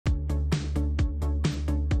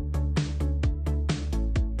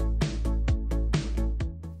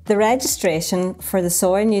The registration for the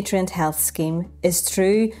Soil Nutrient Health Scheme is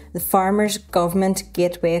through the Farmers Government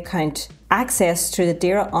Gateway account, accessed through the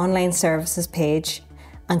DAERA Online Services page,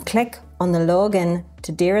 and click on the login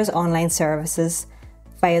to DAERA's online services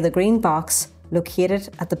via the green box located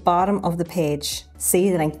at the bottom of the page. See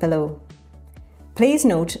the link below. Please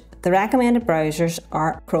note the recommended browsers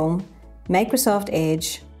are Chrome, Microsoft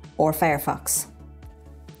Edge or Firefox.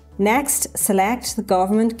 Next, select the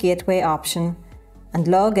Government Gateway option and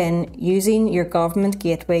log in using your Government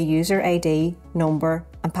Gateway user ID, number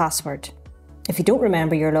and password. If you don't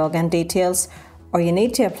remember your login details or you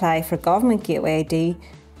need to apply for Government Gateway ID,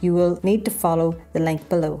 you will need to follow the link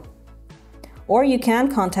below. Or you can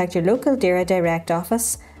contact your local DAERA Direct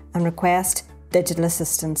office and request digital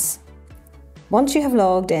assistance. Once you have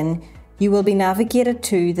logged in, you will be navigated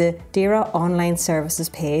to the DAERA Online Services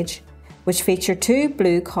page, which feature two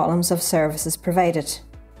blue columns of services provided.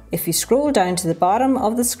 If you scroll down to the bottom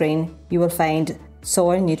of the screen, you will find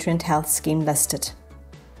Soil Nutrient Health Scheme listed.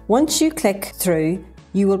 Once you click through,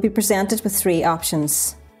 you will be presented with three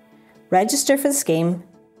options: Register for the scheme,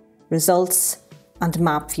 Results and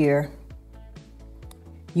Map Viewer.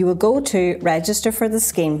 You will go to Register for the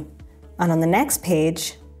scheme, and on the next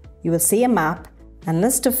page you will see a map and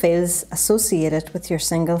list of fields associated with your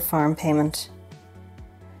single farm payment.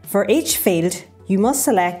 For each field, you must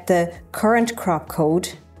select the current crop code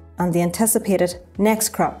and the anticipated next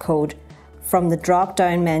crop code from the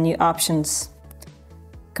drop-down menu options,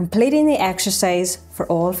 completing the exercise for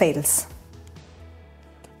all fields.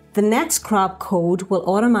 The next crop code will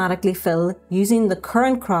automatically fill using the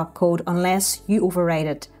current crop code unless you override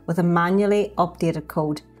it with a manually updated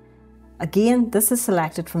code. Again, this is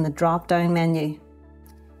selected from the drop-down menu.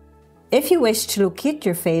 If you wish to locate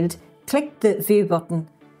your field, click the View button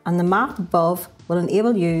and the map above will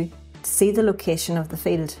enable you to see the location of the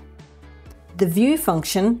field. The View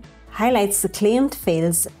function highlights the claimed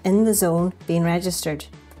fields in the zone being registered.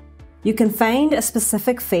 You can find a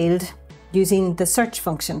specific field using the Search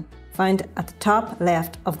function found at the top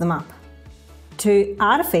left of the map. To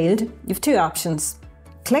add a field, you have two options.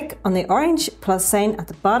 Click on the orange plus sign at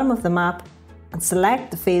the bottom of the map and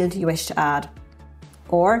select the field you wish to add.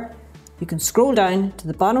 Or you can scroll down to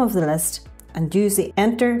the bottom of the list and use the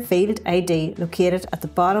Enter Field ID located at the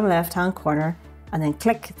bottom left-hand corner and then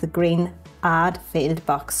click the green Add Field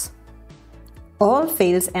box. All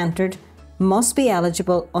fields entered must be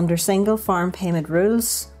eligible under single farm payment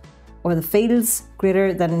rules or the fields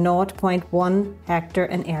greater than 0.1 hectare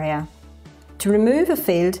in area. To remove a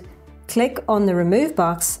field, click on the Remove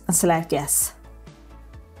box and select Yes.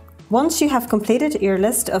 Once you have completed your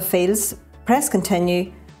list of fields, press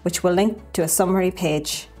Continue, which will link to a summary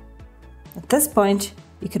page. At this point,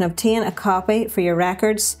 you can obtain a copy for your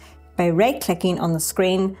records by right-clicking on the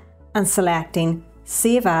screen and selecting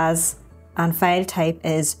Save As, and file type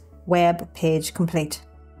is Web Page Complete.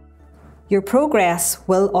 Your progress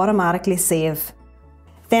will automatically save.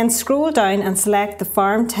 Then scroll down and select the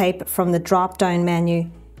farm type from the drop-down menu.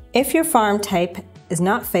 If your farm type is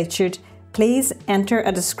not featured, please enter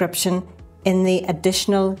a description in the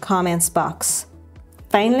Additional Comments box.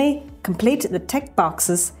 Finally, complete the tick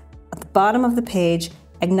boxes at the bottom of the page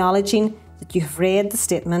acknowledging that you have read the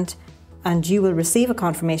statement, and you will receive a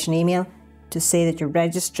confirmation email to say that your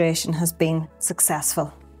registration has been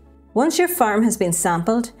successful. Once your farm has been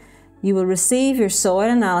sampled, you will receive your soil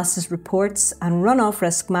analysis reports and runoff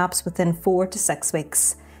risk maps within 4 to 6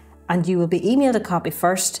 weeks, and you will be emailed a copy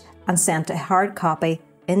first and sent a hard copy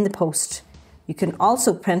in the post. You can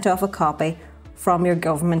also print off a copy from your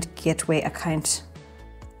Government Gateway account.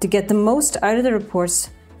 To get the most out of the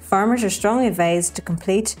reports, farmers are strongly advised to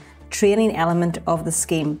complete the training element of the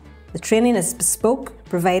scheme. The training is bespoke,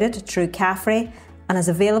 provided through CAFRE, and is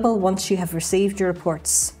available once you have received your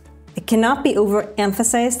reports. It cannot be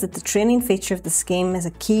overemphasised that the training feature of the scheme is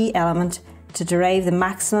a key element to derive the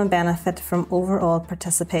maximum benefit from overall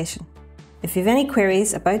participation. If you have any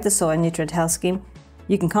queries about the Soil Nutrient Health Scheme,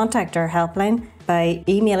 you can contact our helpline by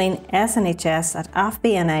emailing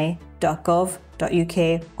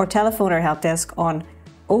snhs@afbni.gov.uk or telephone our help desk on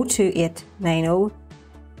 02890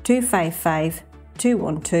 255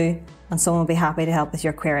 212 and someone will be happy to help with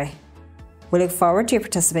your query. We look forward to your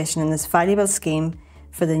participation in this valuable scheme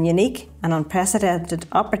for the unique and unprecedented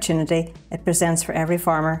opportunity it presents for every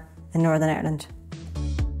farmer in Northern Ireland.